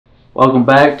Welcome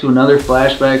back to another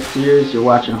flashback series. You're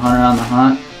watching Hunter on the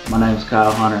Hunt. My name is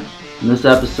Kyle Hunter. In this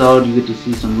episode, you get to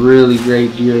see some really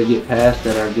great deer get passed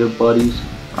at our good buddies,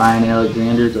 Ryan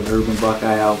Alexander's of Urban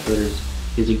Buckeye Outfitters.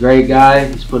 He's a great guy.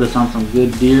 He's put us on some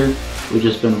good deer. We've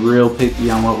just been real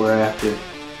picky on what we're after.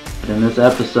 But in this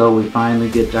episode, we finally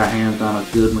get our hands on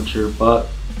a good mature buck.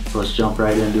 So let's jump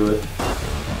right into it.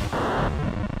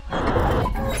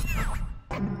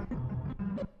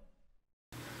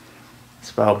 It's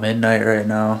about midnight right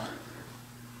now.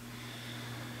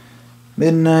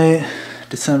 Midnight,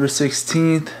 December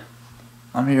 16th.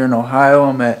 I'm here in Ohio.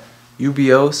 I'm at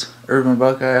UBO's, Urban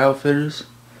Buckeye Outfitters.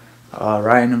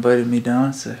 Ryan invited me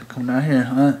down, said come down here and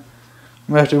hunt.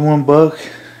 I'm after one buck.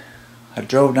 I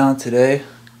drove down today.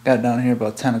 Got down here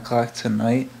about 10 o'clock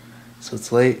tonight. So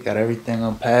it's late, got everything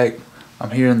unpacked.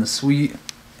 I'm here in the suite,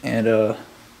 and the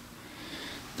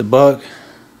buck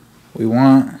we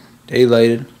want,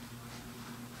 daylighted,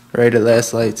 right at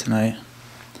last light tonight.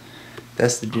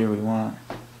 That's the deer we want.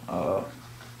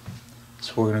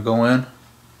 So we're gonna go in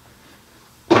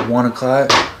at 1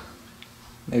 o'clock,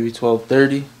 maybe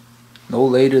 12:30, no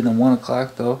later than 1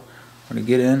 o'clock though. We're gonna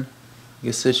get in,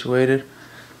 get situated,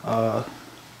 and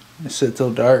sit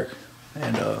till dark,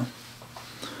 and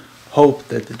hope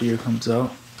that the deer comes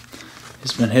out.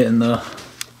 He's been hitting the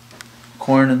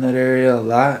corn in that area a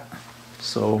lot,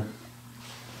 so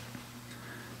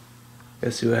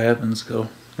let's see what happens. Gonna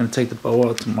take the bow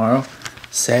out tomorrow.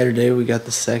 Saturday we got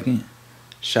the second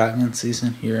shotgun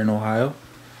season here in Ohio,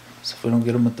 so if we don't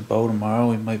get him with the bow tomorrow,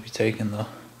 we might be taking the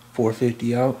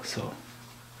 450 out. So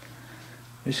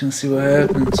we're just gonna see what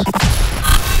happens.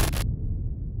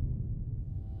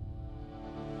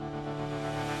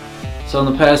 So in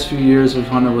the past few years we've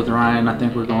hunted with Ryan. I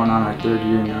think we're going on our third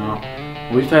year now.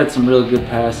 We've had some really good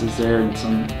passes there and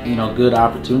some, good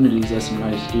opportunities at some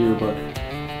nice deer, but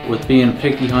with being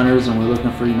picky hunters and we're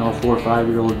looking for, 4 or 5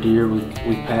 year old deer, we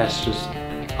passed just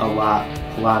a lot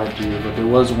of deer. But there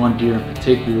was one deer in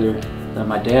particular that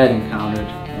my dad encountered,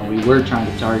 and we were trying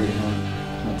to target him.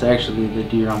 And it's actually the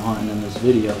deer I'm hunting in this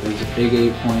video. He's a big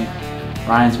 8-point.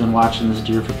 Ryan's been watching this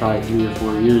deer for probably 3 or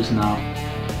 4 years now.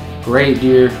 Great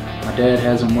deer. My dad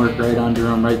has him work right under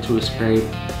him, right to a scrape.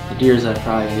 The deer's at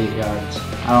probably 8 yards.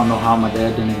 I don't know how my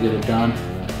dad didn't get it done,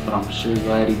 but I'm sure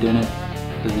glad he didn't,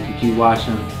 because if you keep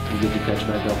watching, you get to catch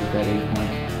back up with that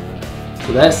 8-point.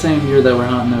 So that same year that we're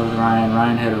hunting there with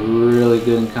Ryan had a really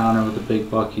good encounter with the big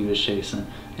buck he was chasing,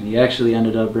 and he actually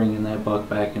ended up bringing that buck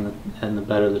back in the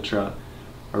bed of the truck.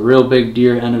 A real big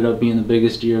deer, ended up being the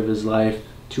biggest deer of his life,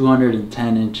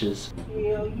 210 inches.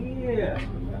 Hell yeah!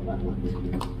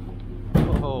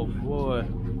 Oh boy.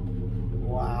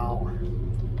 Wow.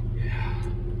 Yeah.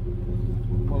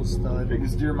 Most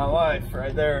biggest deer of my life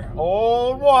right there.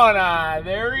 Old One Eye,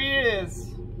 there he is.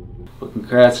 But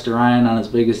congrats to Ryan on his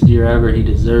biggest deer ever. He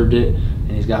deserved it,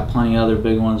 and he's got plenty of other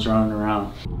big ones running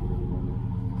around.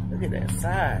 Look at that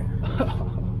side.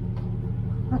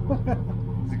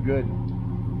 It's good.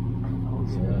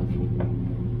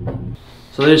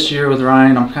 So this year with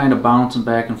Ryan, I'm kind of bouncing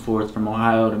back and forth from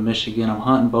Ohio to Michigan. I'm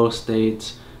hunting both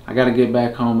states. I got to get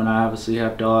back home, and I obviously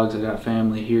have dogs. I got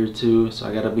family here too, so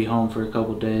I got to be home for a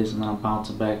couple days, and then I'm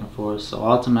bouncing back and forth. So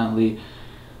ultimately,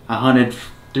 I hunted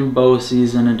through bow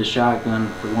season into shotgun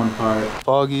for one part.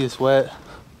 Foggy, it's wet,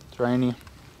 it's rainy,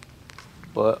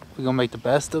 but we're gonna make the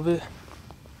best of it.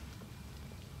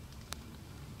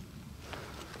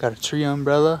 Got a tree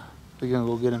umbrella. We're gonna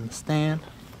go get in the stand.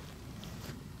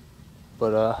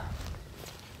 But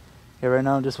yeah, right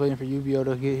now I'm just waiting for UBO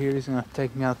to get here. He's gonna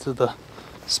take me out to the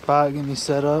spot, get me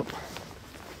set up.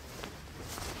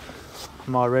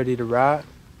 I'm all ready to rock.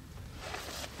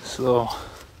 So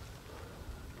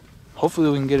hopefully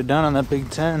we can get it done on that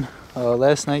Big 10.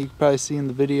 Last night, you could probably see in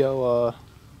the video,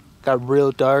 got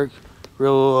real dark,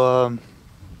 real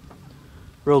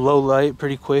low light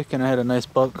pretty quick, and I had a nice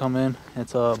buck come in.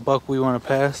 It's a buck we want to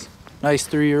pass. Nice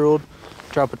 3-year-old.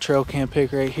 Drop a trail cam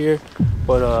pick right here,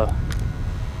 but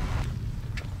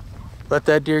let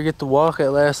that deer get the walk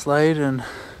at last light, and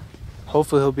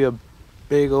hopefully he'll be a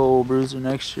big old bruiser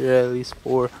next year, at least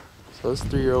 4. So it's a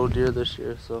 3-year-old deer this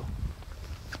year, so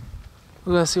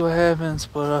we're gonna see what happens.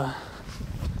 But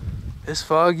it's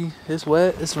foggy, it's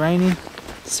wet, it's rainy.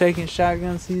 Second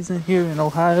shotgun season here in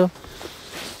Ohio.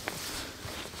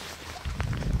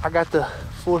 I got the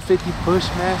 450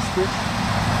 Bushmaster.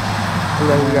 Look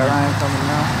like we got Ryan coming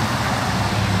now.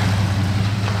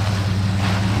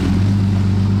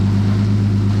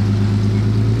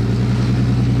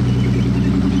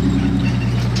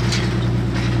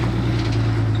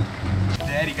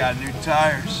 Daddy got new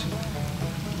tires.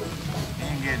 He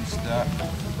ain't getting stuck.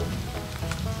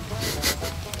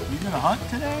 You gonna hunt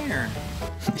today or?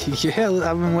 Yeah,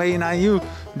 I've been waiting on you,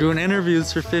 doing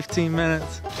interviews for 15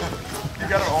 minutes. You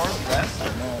got an orange vest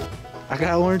or no? I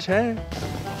got orange hair.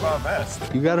 What about a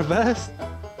vest? You got a vest?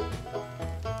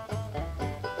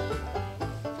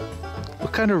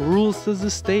 What kind of rules does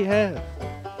this state have?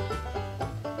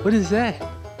 What is that?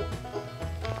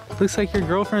 Looks like your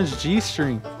girlfriend's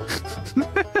G-string.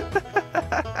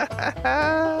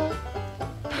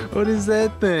 What is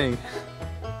that thing?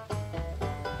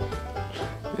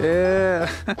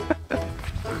 Yeah.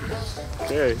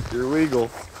 Okay, you're legal.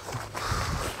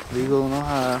 Legal in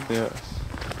Ohio. Yeah.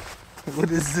 What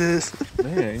is this?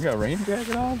 Man, you got a rain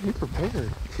jacket on? You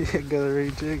prepared. Yeah, got a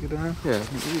rain jacket on. Yeah,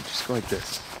 you just go like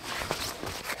this.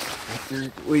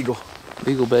 You're legal.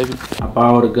 Legal, baby. I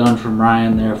borrowed a gun from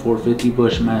Ryan there, 450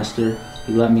 Bushmaster.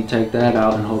 He let me take that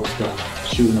out in hopes of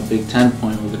shooting a big 10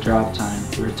 point with a drop time.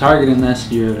 We were targeting this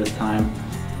deer at a time,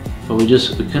 but we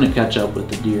couldn't catch up with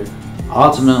the deer.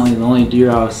 Ultimately, the only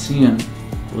deer I was seeing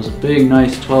was a big,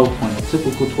 nice 12 point, a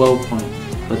typical 12 point,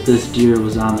 but this deer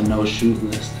was on the no shoot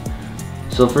list.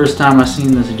 So the first time I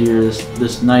seen this deer,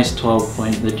 this nice 12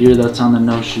 point, the deer that's on the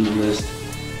no shoot list,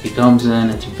 he comes in,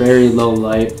 it's very low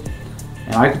light,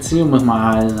 and I can see him with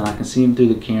my eyes and I can see him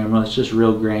through the camera. It's just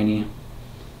real grainy,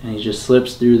 and he just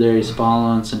slips through there. He's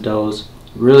following some does.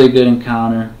 Really good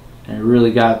encounter, and it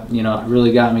really got me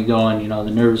going.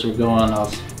 The nerves were going.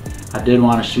 I did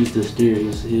want to shoot this deer. He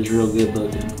was real good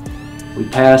looking. We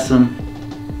pass him,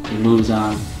 he moves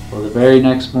on. Well, the very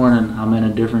next morning, I'm in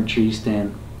a different tree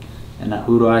stand, and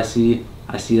who do I see?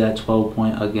 I see that 12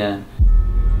 point again.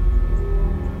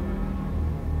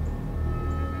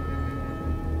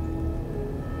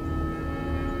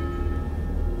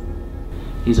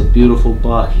 He's a beautiful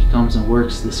buck. He comes and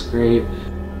works the scrape.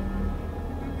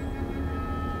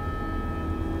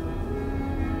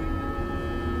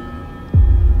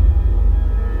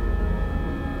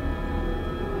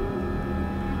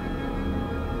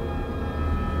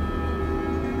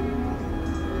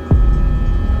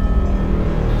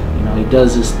 He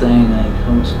does his thing and he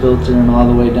comes filtering all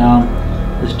the way down.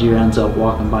 This deer ends up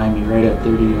walking by me right at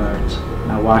 30 yards.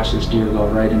 And I watch this deer go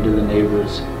right into the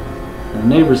neighbors. And the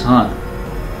neighbors hunt.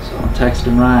 So I'm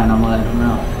texting Ryan, I'm letting him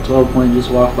know. 12 point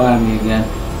just walked by me again.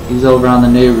 He's over on the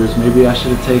neighbors. Maybe I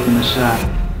should have taken the shot.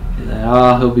 He's like,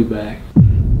 oh, he'll be back.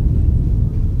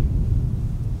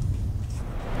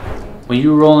 When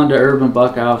you roll into Urban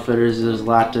Buck Outfitters, there's a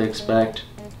lot to expect.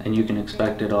 And you can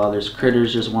expect it all. There's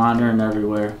critters just wandering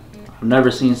everywhere. I've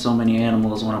never seen so many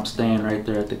animals when I'm staying right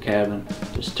there at the cabin.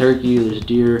 There's turkey, there's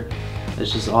deer.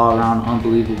 It's just all around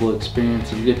unbelievable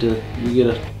experience. You get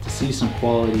to see some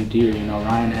quality deer.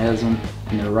 Ryan has them,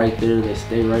 and they're right there. They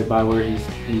stay right by where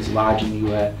he's lodging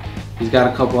you at. He's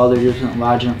got a couple other different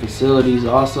lodging facilities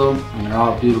also, and they're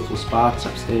all beautiful spots.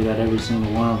 I've stayed at every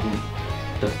single one of them.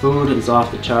 The food is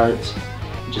off the charts.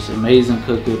 Just amazing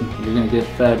cooking. You're gonna get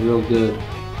fed real good.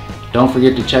 Don't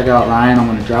forget to check out Ryan. I'm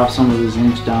going to drop some of his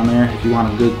links down there if you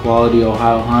want a good quality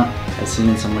Ohio hunt at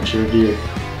seeing some mature deer.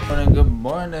 Good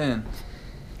morning.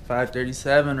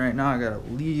 5:37 right now. I got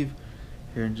to leave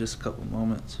here in just a couple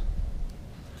moments.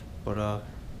 But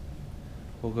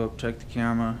we'll go up, check the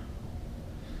camera.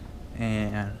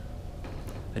 And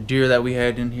the deer that we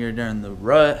had in here during the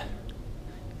rut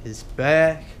is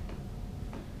back.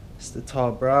 It's the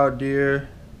tall brow deer.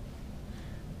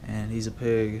 And he's a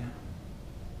pig.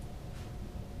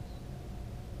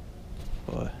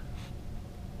 But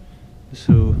this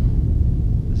who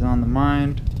is on the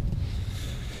mind.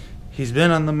 He's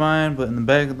been on the mind, but in the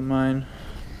back of the mind.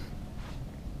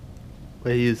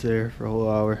 But he was there for a whole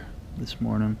hour this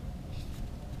morning.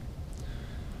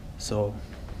 So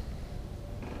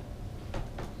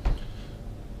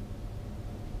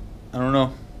I don't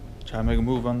know. Try to make a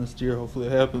move on this deer. Hopefully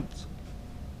it happens.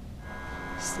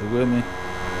 Stay with me.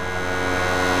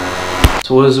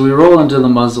 So as we roll into the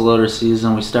muzzleloader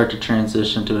season, we start to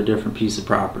transition to a different piece of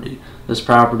property. This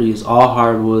property is all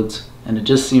hardwoods, and it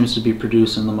just seems to be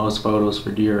producing the most photos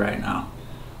for deer right now.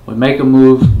 We make a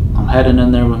move. I'm heading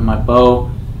in there with my bow,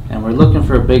 and we're looking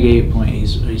for a big 8 point.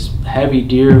 He's heavy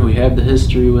deer. We have the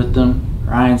history with them.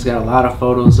 Ryan's got a lot of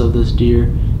photos of this deer,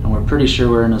 and we're pretty sure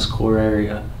we're in this core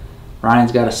area.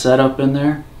 Ryan's got a setup in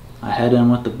there. I head in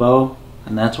with the bow,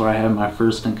 and that's where I have my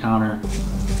first encounter.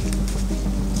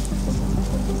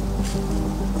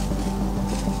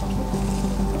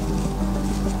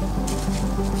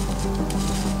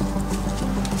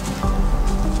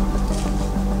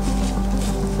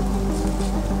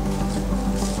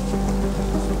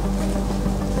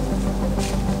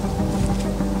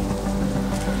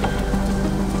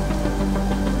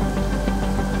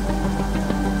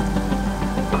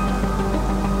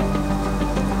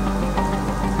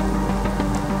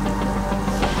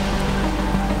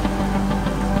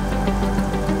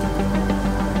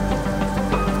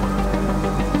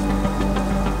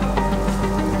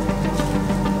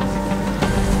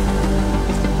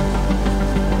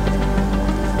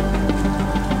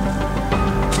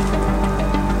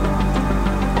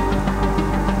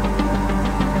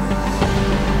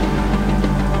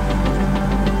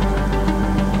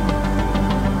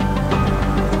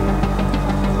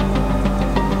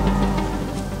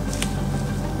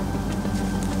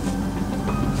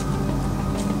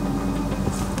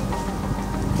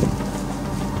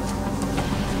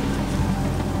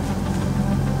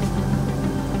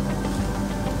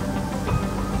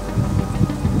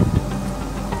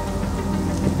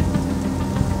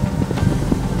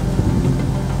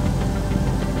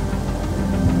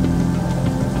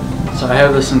 I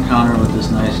have this encounter with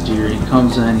this nice deer. He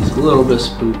comes in, he's a little bit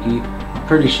spooky. I'm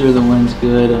pretty sure the wind's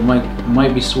good. It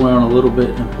might be swirling a little bit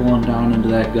and pulling down into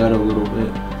that gut a little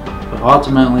bit. But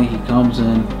ultimately he comes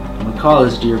in, and we call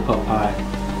this deer Buckeye.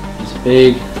 He's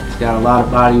big, he's got a lot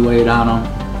of body weight on him,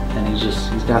 and he's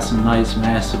got some nice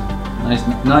massive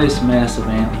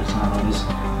antlers on him. He's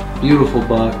a beautiful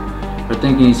buck. We're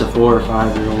thinking he's a 4 or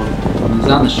 5 year old, and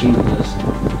he's on the shoot list.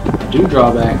 I do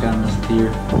draw back on this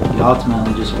deer. He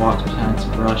ultimately just walks behind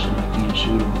some brush and I can't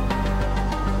shoot him.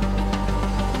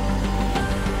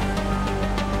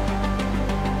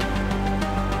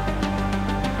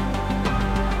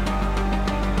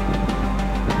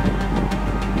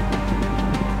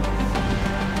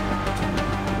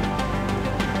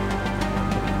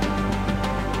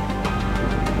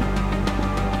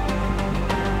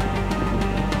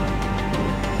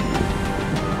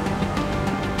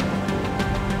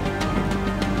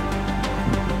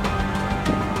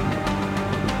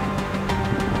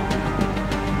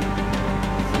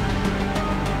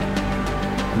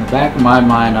 In the back of my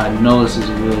mind, I know this is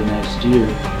a really nice deer,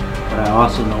 but I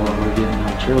also know what we're getting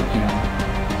on trail camera,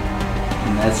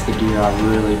 and that's the deer I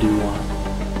really do want.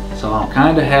 So I'm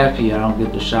kind of happy I don't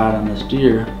get the shot on this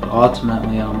deer, but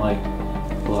ultimately I'm like,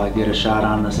 will I get a shot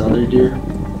on this other deer?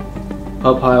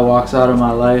 Buckeye walks out of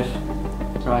my life,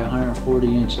 probably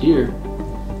 140-inch deer,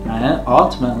 and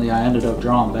ultimately I ended up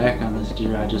drawing back on this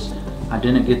deer. I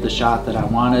didn't get the shot that I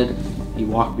wanted. He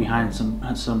walked behind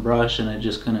some brush and it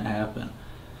just couldn't happen.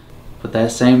 But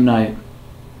that same night,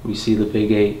 we see the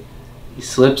big 8. He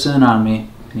slips in on me,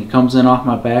 and he comes in off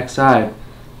my backside.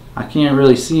 I can't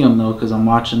really see him though because I'm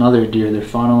watching other deer. They're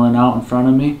funneling out in front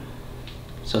of me.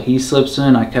 So he slips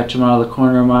in, I catch him out of the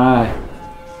corner of my eye.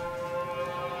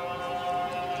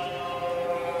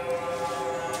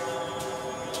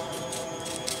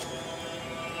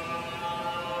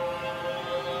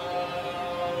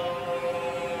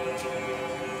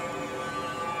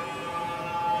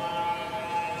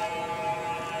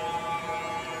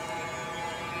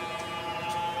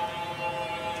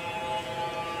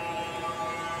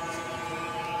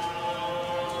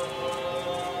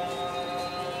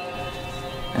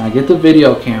 And I get the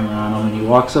video camera on him and he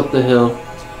walks up the hill,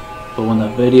 but when the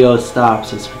video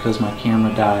stops it's because my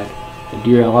camera died. The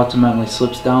deer ultimately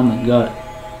slips down the gut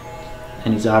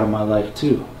and he's out of my life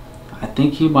too. I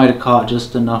think he might have caught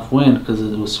just enough wind because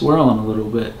it was swirling a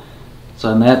little bit.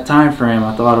 So in that time frame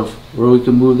I thought of where we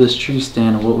could move this tree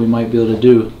stand and what we might be able to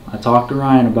do. I talked to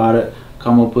Ryan about it,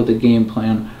 come up with a game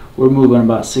plan. We're moving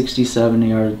about 60 to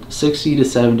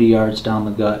 70 yards down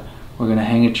the gut. We're going to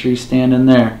hang a tree stand in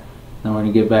there. Then we're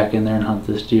going to get back in there and hunt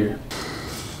this deer.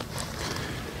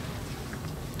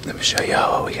 Let me show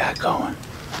y'all what we got going.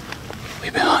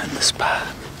 We've been hunting the spot.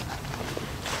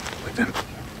 We've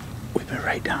been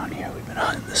right down here. We've been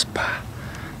hunting the spot.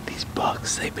 These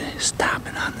bucks, they've been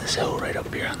stopping on this hill right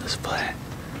up here on this flat.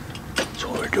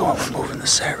 So what we're doing, we're moving the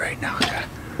set right now.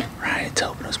 Ryan's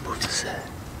helping us move the set.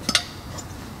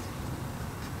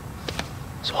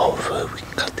 So hopefully we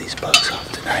can cut these bucks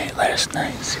off tonight, last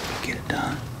night, and see if we can get it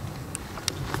done.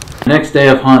 Next day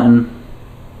of hunting,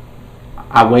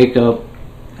 I wake up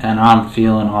and I'm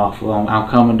feeling awful. I'm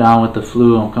coming down with the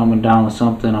flu, I'm coming down with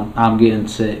something, I'm getting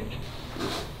sick.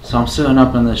 So I'm sitting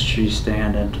up in this tree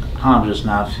stand and I'm just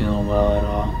not feeling well at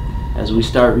all. As we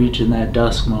start reaching that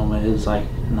dusk moment, it's like,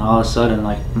 and all of a sudden,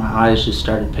 like my eyes just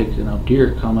started picking up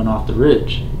deer coming off the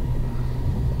ridge.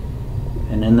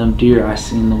 And in them deer, I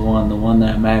seen the one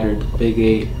that mattered, the big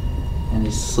 8, and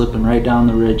he's slipping right down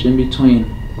the ridge in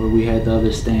between where we had the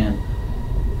other stand.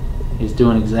 He's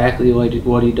doing exactly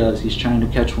what he does. He's trying to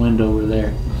catch wind over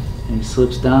there. And he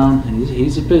slips down, and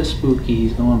he's a bit spooky.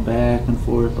 He's going back and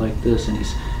forth like this, and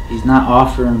he's not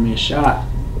offering me a shot.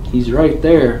 He's right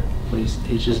there, but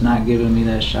he's just not giving me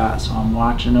that shot. So I'm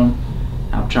watching him.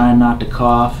 I'm trying not to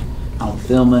cough. I'm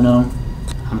filming him.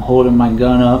 I'm holding my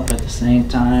gun up at the same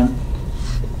time.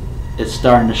 It's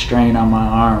starting to strain on my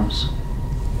arms.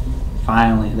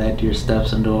 Finally, that deer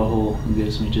steps into a hole and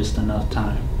gives me just enough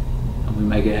time, and we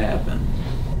make it happen.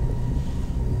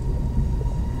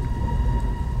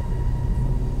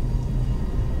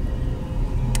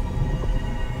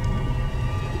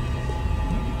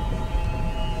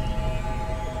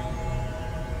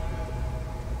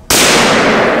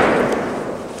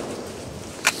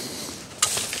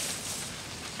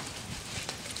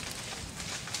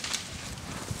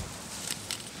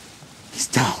 He's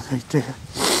down right there.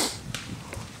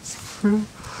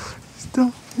 He's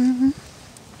down, baby.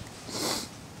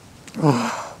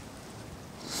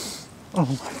 Oh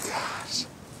my gosh.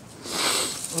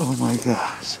 Oh my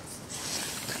gosh.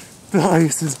 The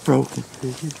ice is broken,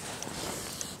 baby.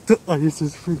 The ice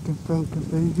is freaking broken,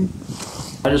 baby.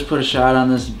 I just put a shot on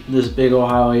this big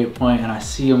Ohio 8-point, and I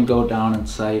see him go down in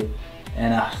sight,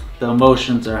 and the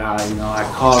emotions are high. You know, I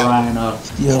call Ryan up.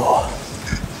 Yo,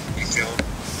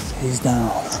 he's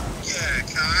down. Yeah,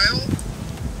 Kyle.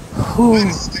 Whew. Way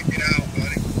to stick it out,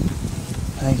 buddy.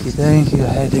 Thank you. I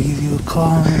had to give you a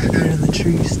call. I'm there in the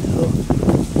tree still.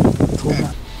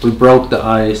 We broke the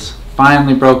ice.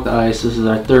 Finally broke the ice. This is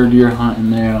our 3rd year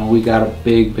hunting there, and we got a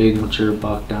big mature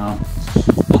buck down.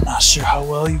 I'm not sure how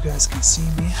well you guys can see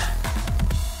me,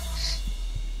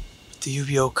 but the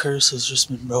UBO curse has just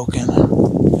been broken.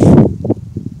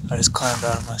 I just climbed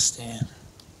out of my stand,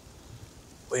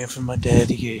 waiting for my dad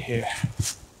to get here.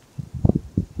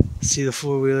 See the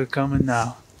 4-wheeler coming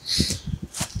now.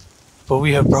 But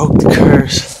we have broke the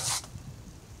curse,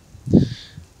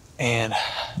 and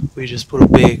we just put a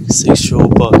big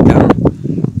 6-year-old buck down.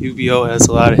 UBO has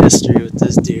a lot of history with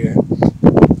this deer.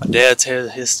 My dad's had a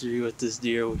history with this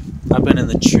deer. I've been in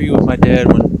the tree with my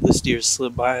dad when this deer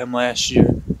slid by him last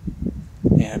year,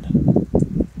 and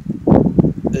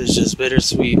it's just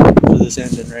bittersweet for this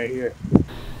ending right here.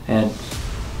 And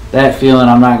that feeling,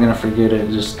 I'm not gonna forget it.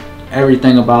 Just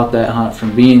everything about that hunt,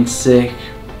 from being sick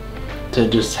to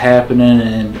just happening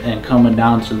and coming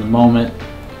down to the moment,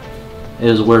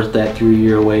 is worth that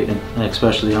 3-year wait, and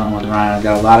especially hunting with Ryan. I've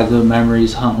got a lot of good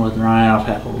memories hunting with Ryan. I've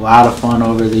had a lot of fun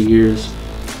over the years.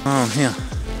 Yeah.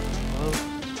 Well,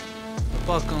 the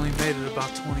buck only made it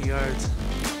about 20 yards,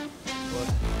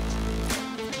 but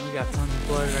we got tons of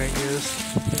blood right here.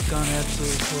 This gun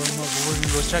absolutely tore him up, but we're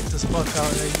gonna go check this buck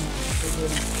out right now.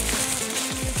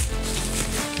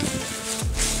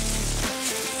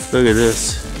 Look at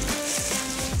this.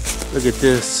 Look at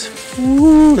this.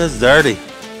 Ooh, that's dirty.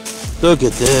 Look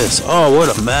at this. Oh, what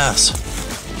a mess.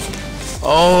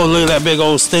 Oh, look at that big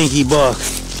old stinky buck.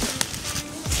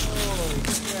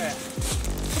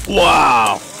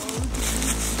 Wow.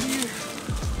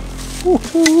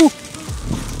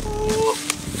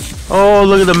 Oh,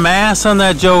 look at the mass on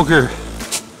that joker. Look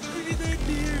at that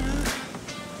deer.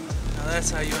 Now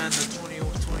that's how you end the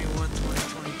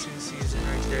 2021-2022 season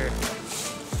right there.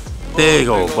 Big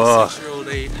old buck. 6-year-old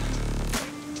 8.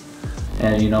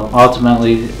 And you know,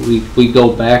 ultimately we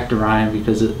go back to Ryan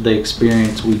because of the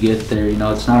experience we get there. You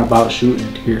know, it's not about shooting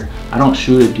a deer. I don't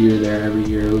shoot a deer there every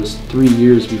year. It was 3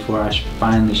 years before I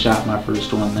finally shot my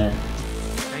first one there.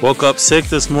 Woke up sick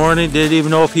this morning, didn't even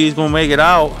know if he was gonna make it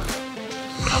out.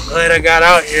 I'm glad I got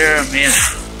out here, man.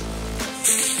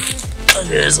 Look at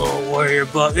this little warrior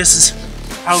buck. This is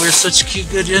how we're such cute,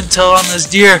 good intel on this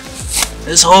deer.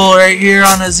 This hole right here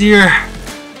on his ear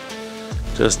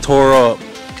just tore up.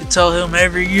 Could tell him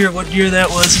every year what year that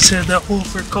was. He's had that hole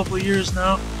for a couple of years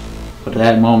now. But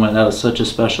that moment, that was such a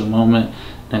special moment.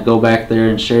 And go back there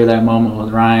and share that moment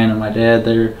with Ryan and my dad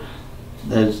there.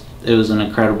 It was an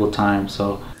incredible time.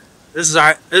 So this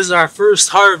is our first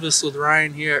harvest with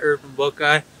Ryan here at Urban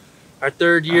Buckeye, our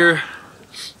 3rd year.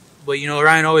 But you know,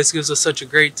 Ryan always gives us such a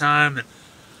great time, and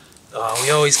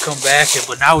we always come back.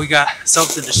 But now we got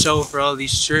something to show for all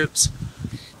these trips.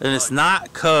 And it's not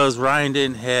because Ryan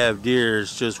didn't have deer,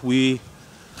 it's just I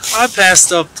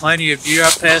passed up plenty of deer. I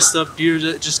passed up deer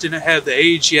that just didn't have the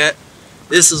age yet.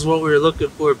 This is what we were looking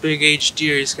for, big age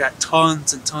deer. He's got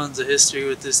tons and tons of history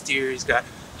with this deer. He's got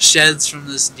sheds from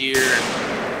this deer.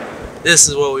 This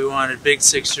is what we wanted, big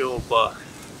 6-year-old buck.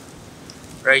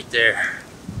 Right there.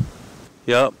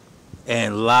 Yep,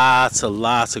 and lots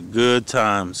of good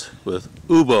times with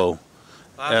Ubo,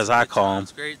 as I call him.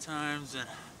 Great times, and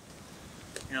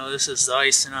you know, this is the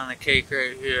icing on the cake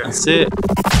right here. That's it.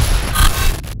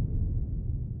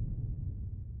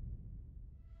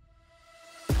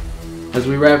 As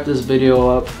we wrap this video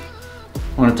up,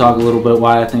 I want to talk a little bit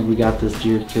why I think we got this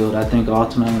deer killed. I think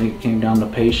ultimately it came down to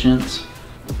patience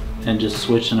and just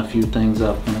switching a few things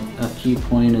up. And a key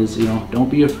point is, you know, don't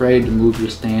be afraid to move your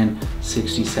stand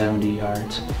 60, 70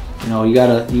 yards. You know, you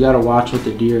gotta watch what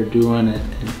the deer are doing, and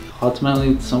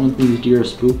ultimately some of these deer are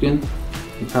spooking.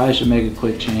 You probably should make a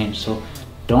quick change. So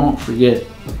don't forget,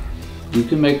 you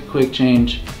can make a quick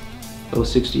change, go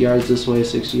 60 yards this way,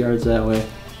 60 yards that way,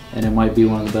 and it might be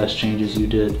one of the best changes you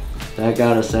did. That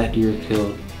got us that deer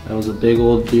killed. That was a big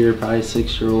old deer, probably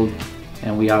 6-year-old,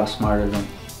 and we outsmarted them.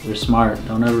 We're smart,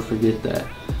 don't ever forget that.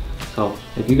 So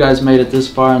if you guys made it this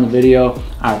far in the video,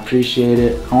 I appreciate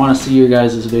it. I want to see your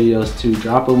guys' videos too.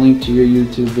 Drop a link to your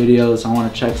YouTube videos. I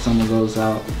want to check some of those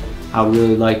out. I would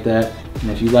really like that. And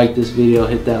if you like this video,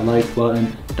 hit that like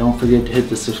button. Don't forget to hit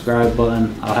the subscribe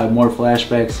button. I'll have more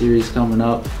flashback series coming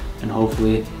up, and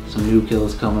hopefully some new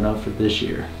kills coming up for this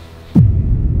year.